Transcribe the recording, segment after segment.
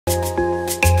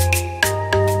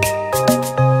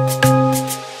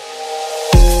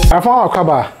found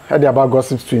Akaba at the about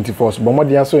Gossips 24. But more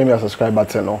than so, you subscribe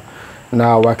button no.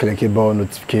 Now we click the bell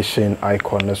notification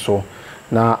icon so.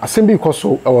 Now assembly because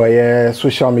our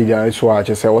social media so I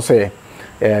just say what say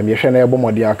you share na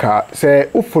more than say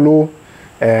who follow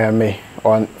me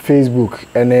on Facebook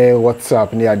and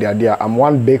WhatsApp near the idea. I'm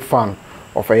one big fan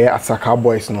of Asakaa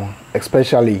boys no,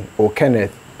 especially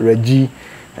Kenneth, Reggie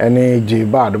and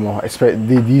Bhad mo.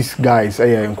 These guys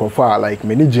in Kofa like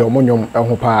many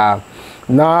Germanium pa.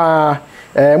 Na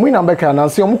we number can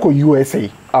see Amuko USA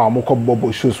Amuko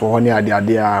Bobo shoes for honey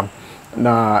idea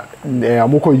na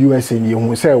Amuko USA you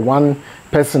who say one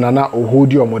person and not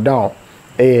hold you down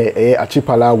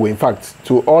Archipalago. In fact,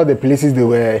 to all the places they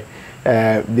were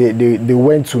they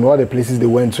went to, all the places they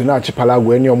went to, na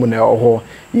Archipalago any omune oho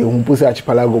you who put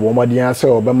Archipalago bomadian say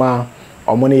obema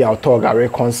omone ya talk are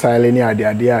reconcile any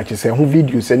idea say who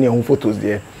videos any who photos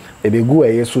there. They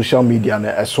go social media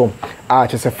and so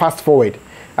just a fast forward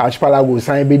Archipalago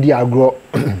sign be the agro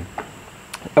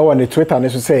on the Twitter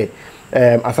and say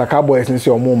Asakaa boys in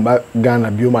your mom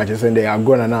Ghana bioma just and they are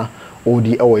going na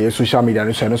all social media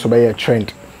and so by a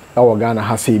trend our Ghana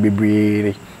has say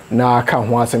be na ka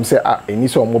ho asem say eni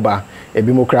so omoba e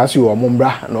democracy o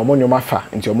omombra na omonyo mafa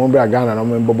nti omombra Ghana na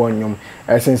omembobo nyom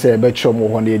esen say e be chom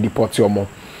ho na deport omo.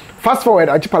 Fast forward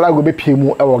Archipalago be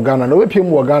piemu e wo Ghana no be piemu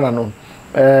wo Ghana no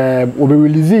we be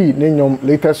release nyom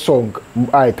latest song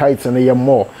I title na ye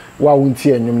more wa wunti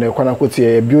nyom na ekwana kote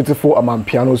a beautiful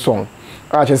piano song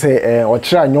a che say o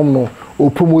kira nyom no o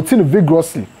promote no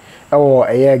vigorously e wo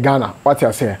Ghana what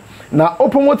you say na o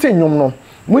promote nyom no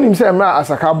munim say mra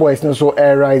Asakaa boys no so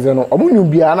air rise no omunyu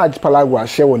bia na Archipalago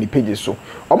share woni page so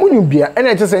omunyu bia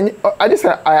ene che say I just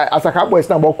Asakaa boys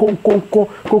na bo koko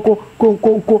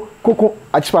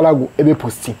Archipalago ebe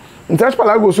posting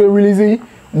Archipalago so release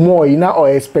more you know or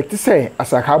expect to say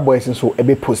Asakaa boys so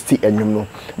ebe posti enyum no,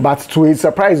 but to his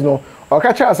surprise no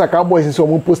okacha Asakaa boys so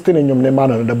mo posting enyum ne man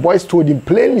no, the boys told him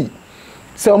plainly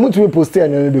say omo to post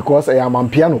enyum because I am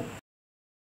piano.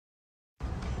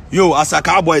 Yo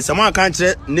Asakaa boys someone can't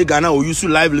say nigga now use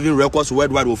live living records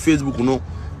worldwide on Facebook no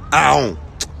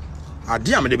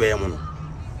ade am de be yem no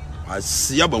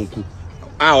asia banku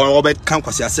obe kan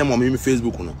kwase asem o me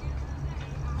Facebook no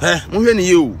mo hwe ne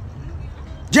ye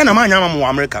Jena man yama mo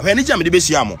America. When ni jam de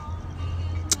besi amo.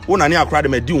 Wona ne akra de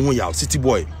ma di hu ya city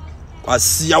boy.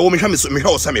 Asia wo me hwa me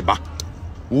hwa o se me ba.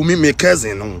 Wo me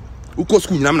cousin no. Uko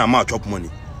school nyam na ma chop money.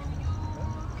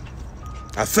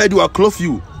 I fed you a close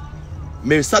you.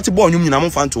 Me start boy nyum nyina mo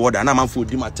fan to order na man for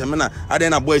di matem na ade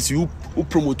na boys you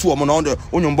promote o mo na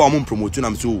onyum ba mo promote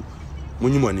na so mo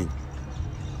nyum ani.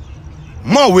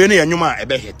 Ma we ne yanyuma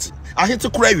ebe hit. I hit to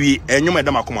cry we and you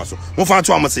madam akoma so. Mo fan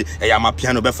to am say e ya ma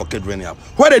piano be for kid running up.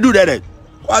 Why they do that?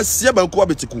 Was ya ban ko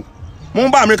abetiku. Mo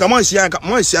ba America mo hia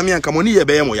me anka mo ni ye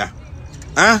be mo ya.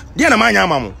 Ah, dia na manya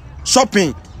ama mo.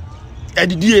 Shopping.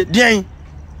 Edidie den.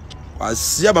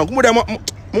 Was ya ban ko mo de mo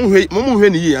hwe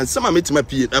ni ye ansama metima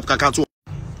pie kaka to.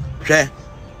 Hwe.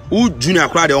 U junior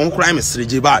cry de on cry me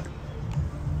Reggie Bhad.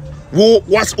 Wo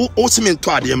was ultimate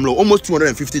to ade mlo almost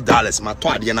 $250 ma to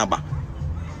ade na ba.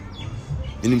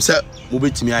 In himself, mobile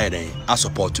I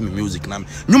support me music. Now,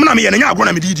 you know me, and I'm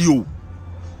going to be you.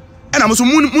 And I'm so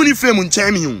money famous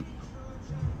champion.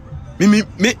 Me,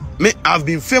 I've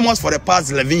been famous for the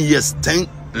past 11 years,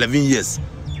 11 years.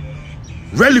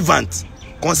 Relevant,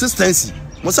 consistency.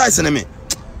 Most I say me,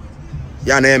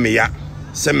 ya name me ya.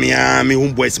 Send me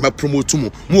homeboys, my promote to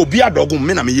mo be a dog,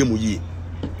 men, I'm a ye.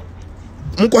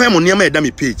 Moko hemo near my dummy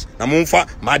page. Na monfa,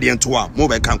 my dear to one,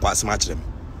 mobile can't pass match them.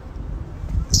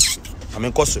 I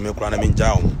mean, costume, me crying, I mean,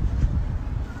 down.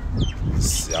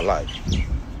 See, alive.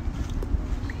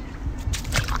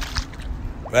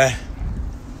 Eh,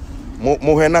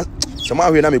 Mohena, somehow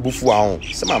we na me bufu on.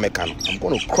 Somehow me can. I'm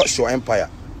going to crush your empire.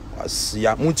 I see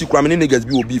ya. Munti cramming niggas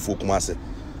be obi for Kumase.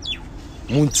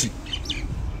 Munti.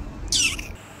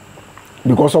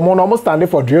 Because someone almost standing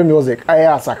for drill music,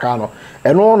 Asakaa no,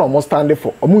 and one almost standing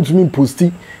for Omuntumin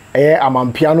Pusti,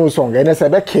 piano song, and it's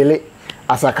a kill it.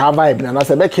 Asakaa vibe na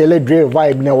say be kele drill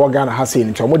vibe na Ghana has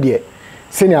in ntomo de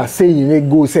senior say you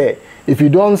go say if you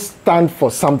don't stand for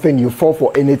something you fall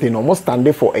for anything almost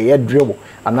stand for a drill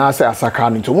and I say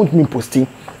Asakaa ntomo me posting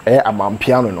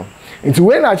piano no into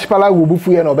when Archipalago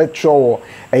bufu ye no be show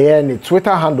ni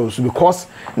Twitter handles because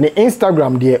the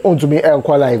Instagram there on to me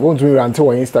live on to me until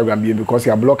on Instagram because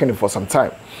you are blocking it for some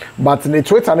time but the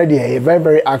Twitter they are very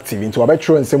very active into a bet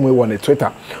show in same way on the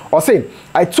Twitter or say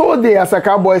I told the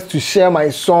Asakaa boys to share my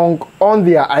song on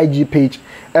their IG page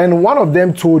and one of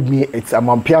them told me it's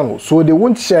a piano so they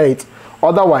won't share it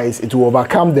otherwise it will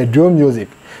overcome the drill music.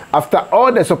 After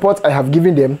all the support I have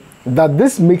given them that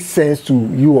this makes sense to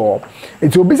you all.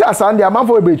 It will be a Sunday, a man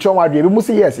for a bit, we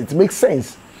say yes, it makes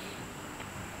sense.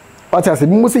 But I said,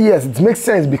 we say yes, it makes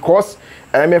sense because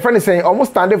my friend is saying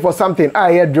almost standing for something.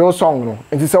 I hear drill song, no.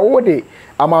 And it's a whole day.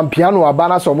 I'm on piano, a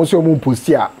banner, so almost your moon post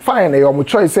here. Fine, your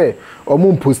choice say or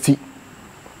moon post.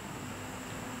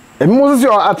 And most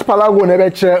your Archipalago never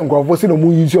chair and go for no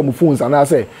moon use your phones and I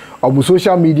say or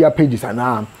social media pages and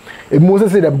now.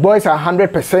 Moses said the boys are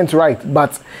 100% right,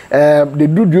 but they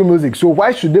do music. So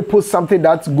why should they post something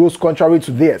that goes contrary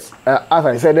to this? As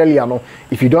I said earlier, no,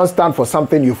 if you don't stand for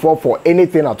something, you fall for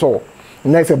anything at all.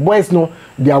 And I said, boys, no,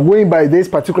 they are going by this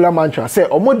particular mantra. Say,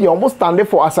 they almost standing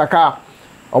for Asakaa,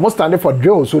 almost standing for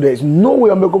drill. So there is no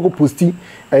way I'm going to post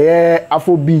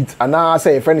Afrobeat. And now I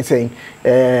say, if anything,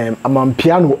 I'm on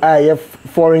piano, I have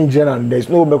foreign genre. There's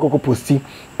no way I'm going to post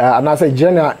and I say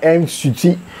genre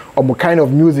MCT or more kind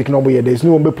of music no more. There's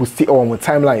no way post or more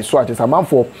timeline. So I just a man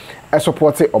for a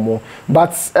support or more. But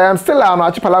still I'm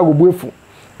Archipalago buefu.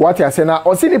 What I say now,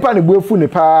 or see the pan buefu ne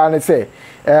pa and say,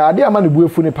 I dear man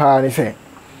buefu ne pa and say,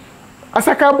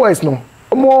 Asakaa boys no,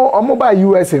 more by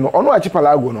USA no, or no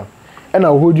Archipalago no, and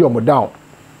I'll hold you on down.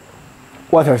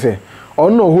 What I say,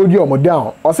 or no hold you on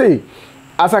down, or say,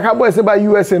 Asakaa boys by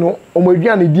USA no, or more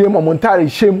Diana DM or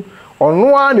Montari shame. Or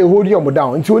no one they hold you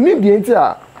down until you need the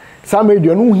entire some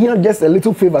radio no here just a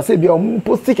little favor say be on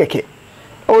post keke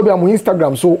or be on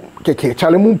Instagram so keke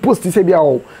challenge post say be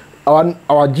our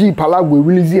GhPalago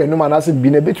release and no man has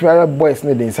been a bit boys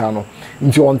need inside no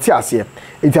until on tears here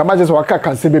it's a just waka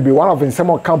can say baby one of them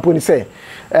some company say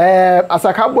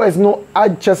Asakaa boys no I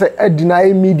just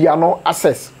deny media no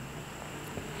access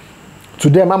to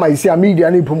them mama you see a media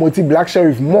need promoting Black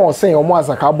Sheriff more saying or more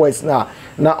Asakaa boys now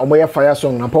omo fire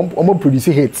song na omo produce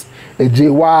hits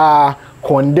ejewa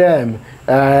condemn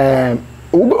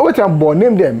what am born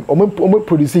name them omo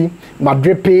produce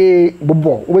madrepe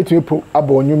bobo obetumi pro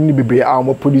abonyum ni bebre a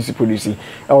omo produce e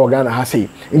Ghana ha say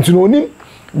into no nim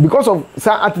because of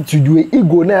some attitude we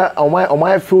ego na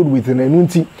omo filled with na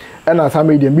nunti and as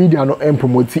media no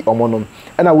promote omo no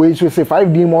and we should say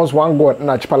 5 demons 1 god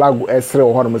na Archipalago esre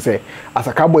o hono say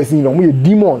Asakaa boys ni no mo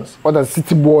demons other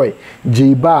city boy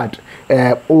Bhad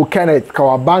o Kenneth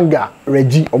Kawabanga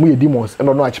Reggie omo demons and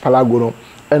no Archipalago no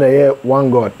and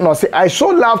 1 god no say I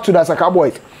showed love to the Asakaa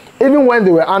boys even when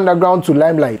they were underground to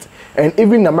limelight and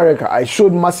even in America I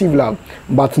showed massive love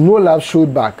but no love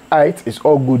showed back. It's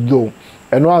all good though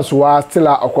and once was still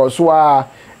of course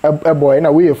a boy in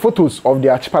a way photos of the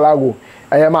Archipalago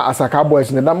I am Asakaa boys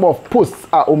and the number of posts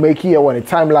are make here on the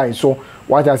timeline. So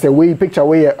what I say we picture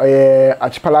way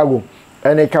Archipalago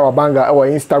and a Kawabanga our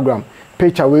Instagram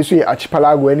picture we see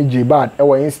Archipalago and Bhad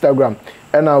our Instagram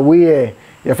and we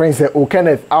your friend say oh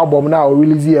Kenneth album now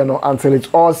release here no until it's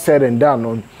all said and done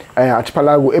on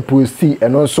Archipalago post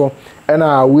and also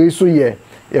and we so yeah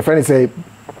your friend say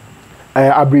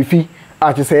a briefy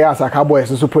I just say Asakaa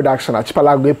boys so production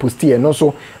Archipalago post and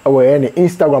also our any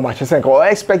Instagram I say or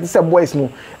expect some boys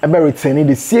no and returning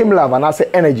the same love and I say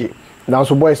energy now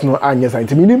so boys no anya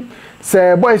science meaning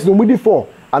say boys no mudi for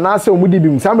and I say mudi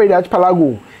bim somebody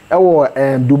Archipalago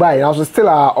Dubai and also still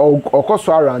or cost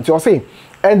around so say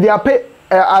and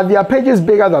their pages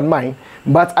bigger than mine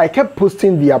but I kept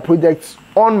posting their projects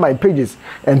on my pages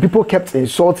and people kept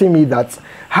insulting me that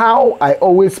how I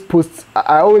always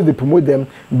promote them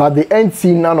but they ain't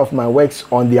seen none of my works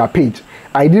on their page.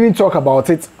 I didn't talk about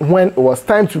it when it was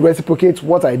time to reciprocate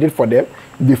what I did for them.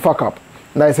 They fuck up.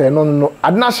 And I said no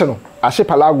at national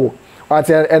Archipalago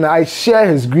and I share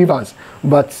his grievance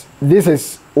but this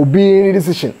is obeying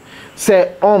decision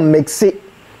say makes it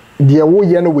the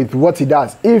way with what he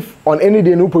does. If on any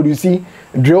day no produce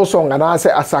drill song and I say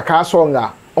Asakaa song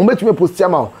on bet me post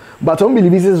yama but on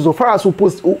believe this so far as we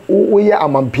post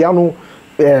am piano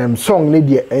song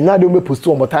need and now they will post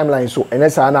on my timeline so and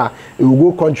that's it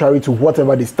will go contrary to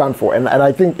whatever they stand for and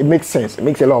I think it makes sense. It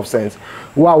makes a lot of sense.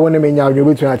 Wow, when I mean you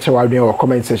wait to our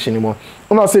comment section anymore.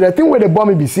 And I say the thing where the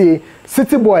bomb be say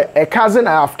city boy a cousin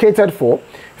I have catered for,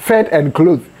 fed and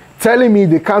clothed, telling me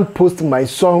they can't post my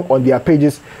song on their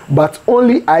pages but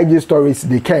only IG stories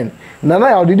they can.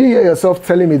 Nana, did you hear yourself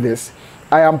telling me this?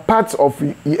 I am part of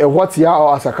what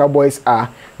our Asakaa boys are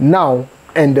now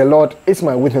and the Lord is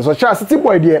my witness. So Charles city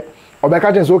boy there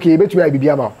Obeka say okay, bet you be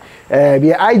biama.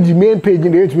 The IG main page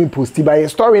in the to post by a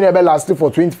story never lasted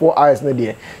for 24 hours na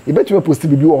there. You bet you post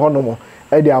be ho no mo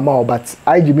e dey ama but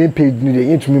IG main page ni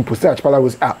dey to me post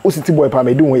Archipalago was city boy pa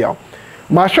me do ya.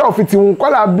 Ma show fiti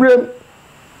nkwala brem.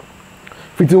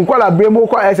 Fiti nkwala brem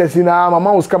ko SS na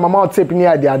mama us come mama tape ni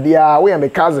ade ade we am a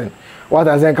cousin. What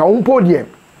as en ka umpo die.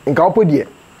 Nka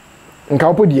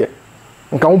umpo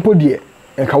die.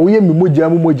 enka wo ye mi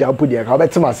moja po dia ka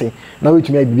betima se na we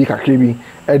tumi abibi kakra bi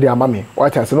e de ama me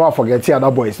what I say no forget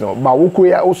other boys no but wo ko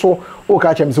ya also o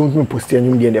ka chem se mutumi post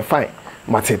anyum de fine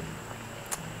mate.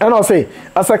 And I'll say,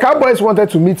 Asakaa boys wanted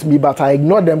to meet me, but I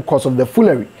ignored them because of the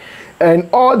foolery. And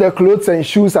all the clothes and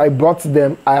shoes I brought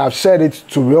them, I have shared it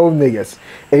to real niggas.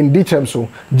 In so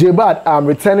GhPage, I'm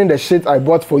returning the shit I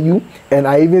bought for you, and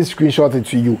I even screenshot it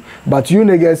to you. But you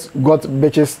niggas got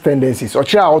bitches tendencies. Or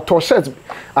chia or to shirt.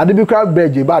 I did be crowd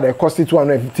bed GhPage, it cost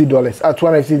 $250. At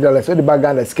 $250, so the bag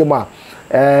and the schema.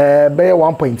 Bear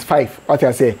 1.5. What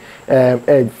I say,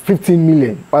 15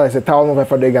 million. What I say,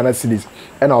 1,500 Ghana cedis.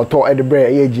 And I'll talk at the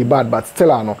bread, GhPage, but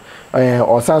still I know.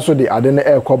 Or so they are then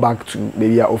air call back to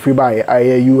maybe a free buy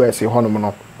USA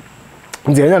Honomono.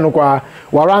 The no qua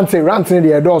ranting the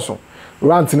adorso.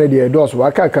 Ranting the adorso.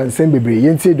 Waka can send baby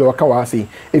Yensi do Kawasi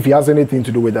if he has anything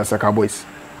to do with the Asakaa boys.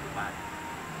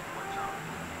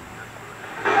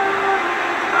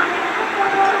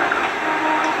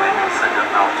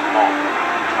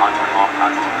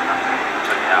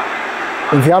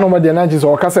 If you are not the 90s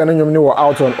or Casa and you were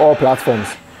out on all platforms.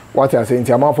 What I say in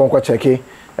Tiaman Fonko check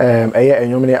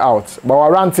and out. But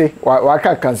warranty,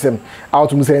 waka can say out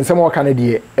to say some more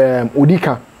Canadian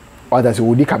Udika. What I say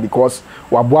Udika because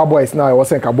Wabua boys now I was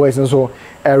saying boys and so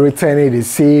returning the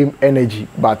same energy,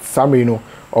 but some you know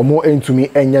or more into me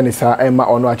and Yanisa Emma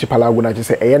or no Archipalago. I just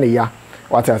say ya.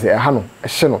 What I say a hano a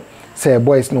channel say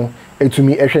boys no to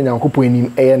me a shen kupu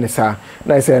in Yanisa.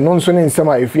 Now I say non soon in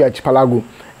summer if you Archipalago.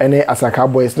 Any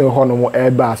Asakaa boys no hono mo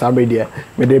eba sambe dia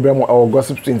me de bremo our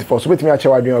gossip 24 so betimi a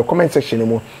chewa dwen comment section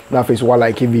mo na face wa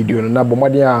like video no na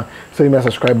bomode a so you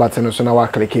subscribe button so na wa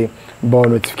click bell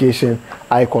notification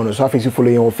icon so face follow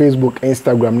you on Facebook,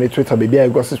 Instagram, Twitter, baby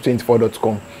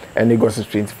gossip24.com and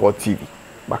gossip24 TV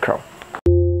background.